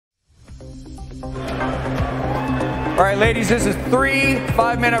All right, ladies, this is 3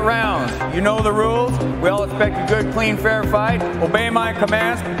 5-minute rounds. You know the rules. We all expect a good, clean, fair fight. Obey my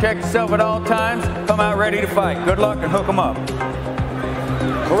commands, protect yourself at all times, come out ready to fight. Good luck and hook 'em up.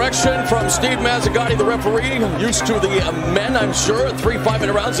 Correction from Steve Mazzagatti, the referee, used to the men, I'm sure, at 3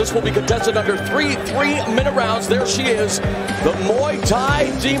 5-minute rounds. This will be contested under 3 3-minute rounds. There she is, the Muay Thai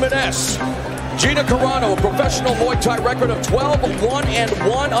Demoness, Gina Carano, a professional Muay Thai record of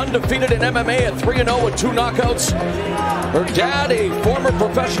 12-1-1, undefeated in MMA at 3-0 with 2 knockouts. Her dad, a former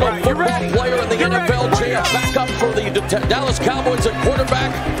professional football player in the NFL, a backup for the Dallas Cowboys at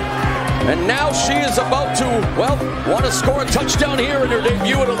quarterback. And now she is about to, well, want to score a touchdown here in her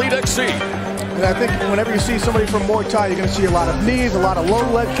debut at Elite XC. And I think whenever you see somebody from Muay Thai, you're going to see a lot of knees, a lot of low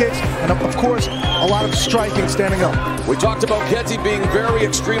leg kicks, and of course, a lot of striking standing up. We talked about Kedzie being very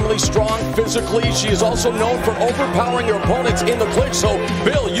extremely strong physically. She is also known for overpowering her opponents in the clinch. So,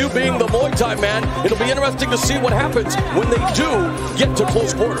 Bill, you being the Muay Thai man, it'll be interesting to see what happens when they do get to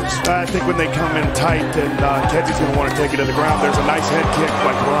close quarters. I think when they come in tight, then Kedie's going to want to take it to the ground. There's a nice head kick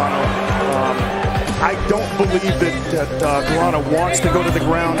by Carano. I don't believe that Carano wants to go to the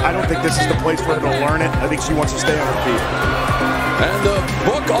ground. I don't think this is the place for her to learn it. I think she wants to stay on her feet. And the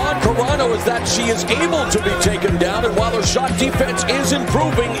book on Carano is that she is able to be taken down, and while her shot defense is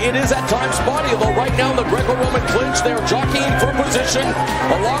improving, it is at times spotty. Although right now in the Greco-Roman clinch, they're jockeying for position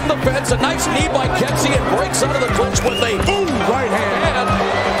along the fence. A nice knee by Kedzie, and breaks out of the clinch with a right hand.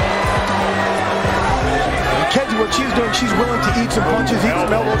 Kedzie, what she's doing, she's willing to eat some punches, eat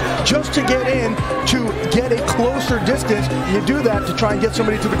some elbows, just to get in, to get a closer distance. You do that to try and get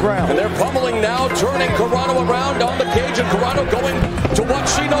somebody to the ground. And they're pummeling now, turning Carano around on the cage, and Carano going to what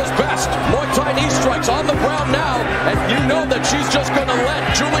she knows best. Muay Thai knee strikes on the ground now, and you know that she's just going to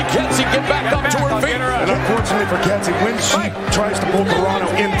let Julie Kedzie get back up to her feet. And unfortunately for Kedzie, when she tries to pull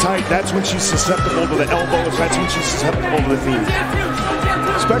Carano in tight, that's when she's susceptible to the elbows, that's when she's susceptible to the feet.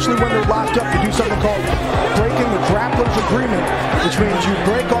 Especially when they're locked up, to do something called breaking the grappler's agreement, which means you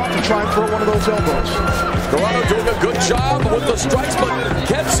break off and try and throw one of those elbows. Carano doing a good job with the strikes, but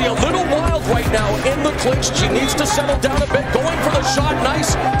Kedzie a little wild right now in the clinch. She needs to settle down a bit, going for the shot.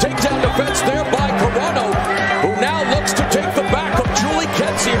 Nice takedown defense there by Carano, who now looks to take the back of Julie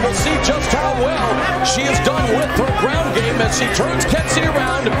Kedzie. We'll see just how well she is done with her ground game as she turns Kedzie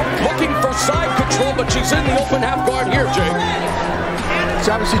around, looking for side control, but she's in the open half guard here, Jay. It's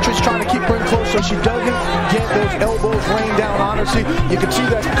obviously just trying to keep her in close so she doesn't get those elbows rained down on her. See, you can see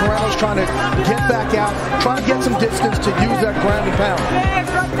that Carano's trying to get back out, trying to get some distance to use that ground and pound.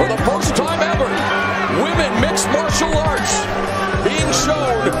 For the first time ever, women mixed martial arts being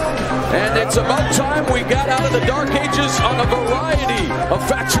shown. And it's about time we got out of the dark ages on a variety of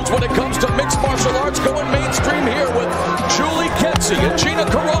factions when it comes to mixed martial arts, going mainstream here with Julie Kedzie and Gina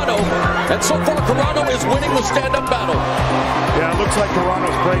Carano. And so far, Carano is winning the stand-up battle. Yeah, it looks like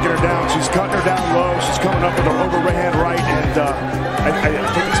Carano's breaking her down. She's cutting her down low. She's coming up with her overhand right, and I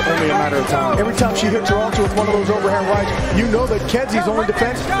think it's only a matter of time. Every time she hits her also with one of those overhand rights, you know that Kedzie's only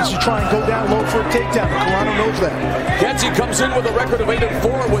defense is to try and go down low for a takedown. Carano knows that. Kedzie comes in with a record of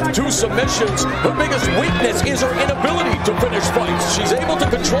 8-4 with 2 submissions. Her biggest weakness is her inability to finish fights. She's able to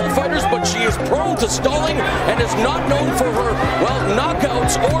control fighters, but she is prone to stalling and is not known for her, well,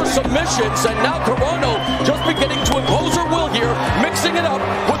 knockouts or submissions. And now Carano just beginning to impose her will here, mixing it up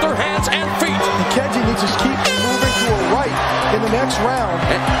with her hands and feet. And Kedzie needs to keep moving to her right in the next round.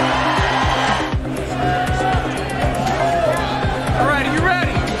 All right, are you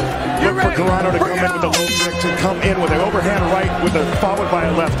ready? Look for Carano to come in with the low kick, to come in with an overhand right followed by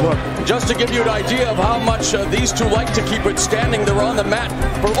a left hook. Just to give you an idea of how much these two like to keep it standing, they're on the mat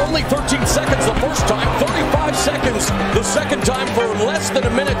for only 13 seconds the first time, 35 seconds the second time, for less than a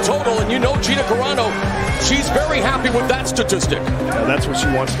minute total. And you know Gina Carano, she's very happy with that statistic. Yeah, that's what she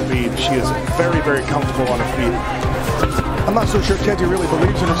wants to be. She is very, very comfortable on her feet. I'm not so sure Kedzie really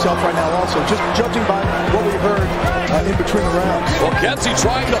believes in herself right now also, just judging by what we heard in between the rounds. Well, Kedzie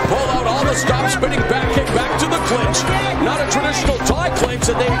trying to pull out all the stops, spinning back kick back to the clinch. Not a traditional Thai clinch,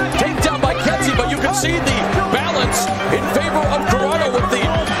 and they take down by Kedzie, but you can see the balance in favor of Carano with the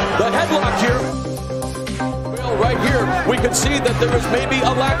headlock here. Well, right here, we can see that there is maybe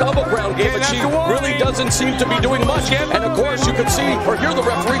a lack of a ground game, but she really doesn't seem to be doing much. And of course, you can see or hear the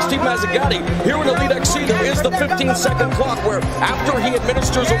referee, Steve Mazzagatti, here in Elite XC, there is is the 15-second clock where after he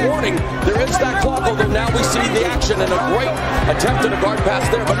administers a warning, there is that clock, although now we see the action and a great attempt at a guard pass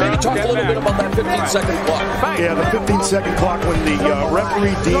there. But maybe talk a little bit about that 15-second clock. Yeah, the 15-second clock, when the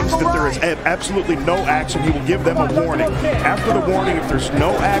referee deems that there is absolutely no action, he will give them a warning. After the warning, if there's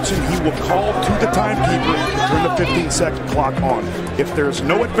no action, he will call to the timekeeper to turn the 15-second clock on. If there's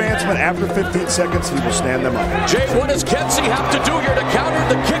no advancement after 15 seconds, he will stand them up. Jay, what does Kedzie have to do here to counter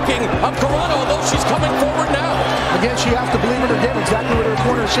the kicking of Carano, although she's coming forward now? Again, she has to believe in her game, exactly what her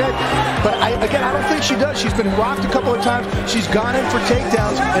corner said. But I don't think she does. She's been rocked a couple of times. She's gone in for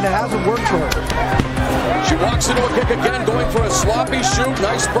takedowns, and it hasn't worked for her. She walks into a kick again, going for a sloppy shoot.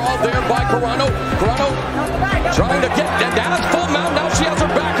 Nice sprawl there by Carano. Carano trying to get Dana's full mount. Now she has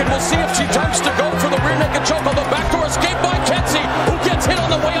her back, and we'll see if she attempts to go for the rear naked choke on the backdoor escape by Kedzie, who gets hit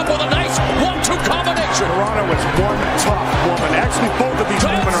on the way up with a nice 1-2 combination. Carano is one tough woman. Actually, both of these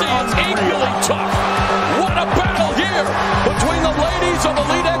women are equally tough. What a battle here between the ladies of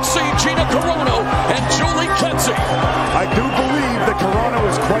Elite XC, Gina Carano and Julie Kedzie. I do believe that Carano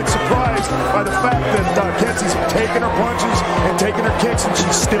is quite surprised by the fact that Kedie's taking her punches and taking her kicks, and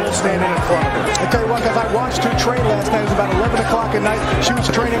she's still standing in front of her. I tell you what, guys, I watched her train last night. It was about 11 o'clock at night. She was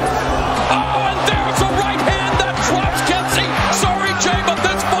training. Oh, and there's a right hand that drops Kedzie. Sorry, Jay, but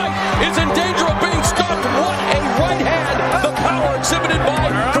this fight is in danger of being stopped. What a right hand. The power exhibited by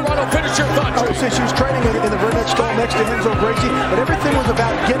Carano. Finish your thought, Jay. I would say she was training in the redneck stall next to Enzo Gracie, but everything was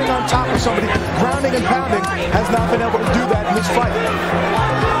about getting on top of somebody. Grounding and pounding has not been able to do that in this fight.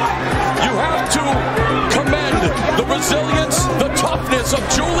 You have to commend the resilience, the toughness of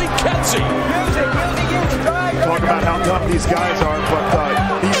Julie Kedzie. Talk about how tough these guys are, but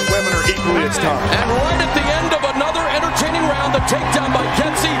these women are equally as tough. And right at the end of another entertaining round, the takedown by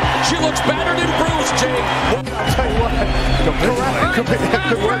Kedzie. She looks battered and bruised, Jay. I'll tell you what,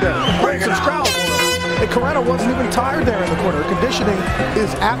 good word there. Bring some crowd. And Carano wasn't even tired there in the corner. Her conditioning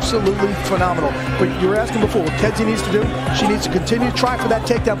is absolutely phenomenal. But you were asking before, what Kedzie needs to do, she needs to continue to try for that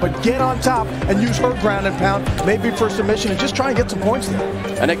takedown, but get on top and use her ground and pound, maybe for submission, and just try and get some points there.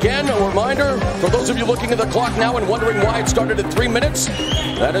 And again, a reminder, for those of you looking at the clock now and wondering why it started at 3 minutes,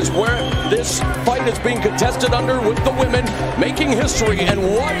 that is where this fight is being contested under, with the women making history. And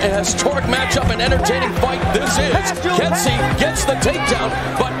what a historic matchup and entertaining fight this is. Kedzie gets the takedown,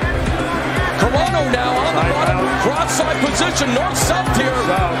 but Carano now on the bottom, cross-side position, north-south here.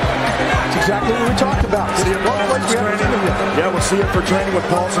 That's exactly what we talked about. Yeah, we'll see it for training with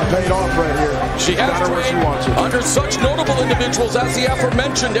Paulson paid off right here. She has trained under such notable individuals as the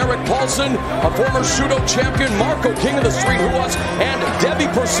aforementioned Eric Paulson, a former Shudo champion, Marco, King of the Street, who was, and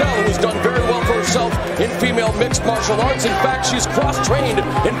Debbie Purcell, who's done very well for herself in female mixed martial arts. In fact, she's cross-trained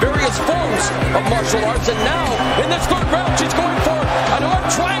in various forms of martial arts, and now, in this third round, she's going for an arm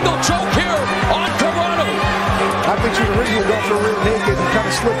triangle choke here on Carano. I think she was originally going for a rear naked and kind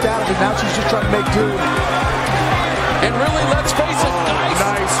of slipped out of it. Now she's just trying to make do. And really, let's face it,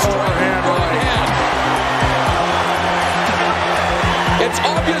 nice overhand right hand. It's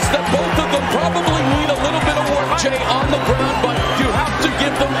obvious that both of them probably need a little bit of work, Jay, on the ground, but you have to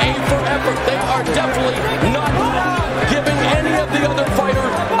give them A for effort. They are definitely not giving any of the other fighter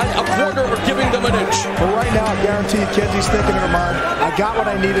a quarter or giving them an inch. But right now, I guarantee Kedie's thinking in her mind, I got what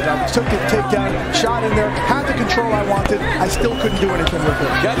I needed. I took the takedown, shot in there, had the control I wanted. I still couldn't do anything with it.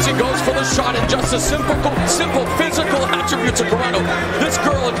 Kedzie goes for the shot, and just the simple physical attributes of Carano. This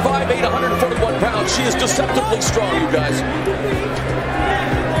girl at 5'8", 141 pounds, she is deceptively strong, you guys.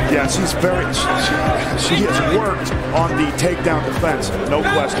 Yeah, she's very, she has worked on the takedown defense, no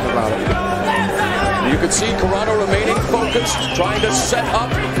question about it. You can see Carano remaining focused, trying to set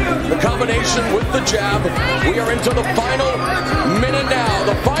up the combination with the jab. We are into the final minute now,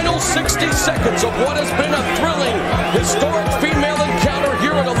 the final 60 seconds of what has been a thrilling, historic female encounter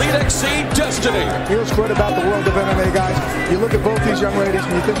here at Elite XC Destiny. Feels good about the world of MMA, guys. You look at both these young ladies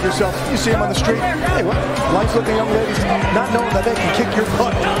and you think to yourself, you see them on the street, hey, what? Nice-looking young ladies, not knowing that they can kick your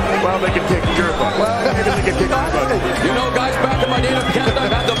butt. Well, they can kick your butt. Well, maybe they can kick your butt. You know, guys, back in my native Canada,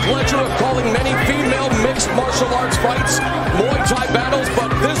 I've had the pleasure of calling many female mixed martial arts fights, Muay Thai battles, but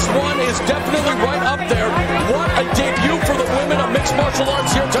this one is definitely right up there. What a debut for the women of mixed martial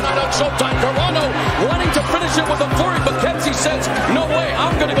arts here tonight on Showtime. Carano wanting to finish it with a flurry, but Kedzie says, no way,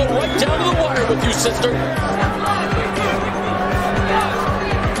 I'm going to go right down to the wire with you, sister.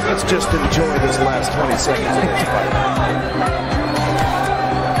 Let's just enjoy this last 20 seconds of this fight.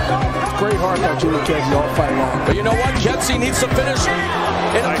 Great heart by Julie Kedzie all fight long. But you know what? Kedzie needs to finish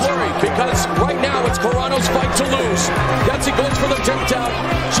in a flurry, because right now it's Carano's fight to lose. Kedzie goes for the takedown.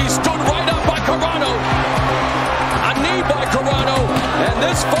 She stood right up by Carano. A knee by Carano. And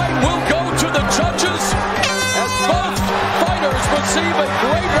this fight will go to the judges. a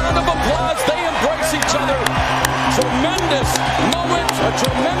great round of applause. They embrace each other. Tremendous moment, a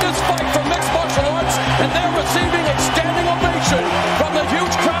tremendous fight for mixed martial arts, and they're receiving a standing ovation from the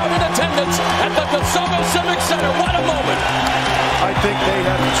huge crowd in attendance at the DeSoto Civic Center. What a moment. I think they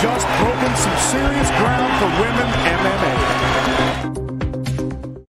have just broken some serious ground for women MMA.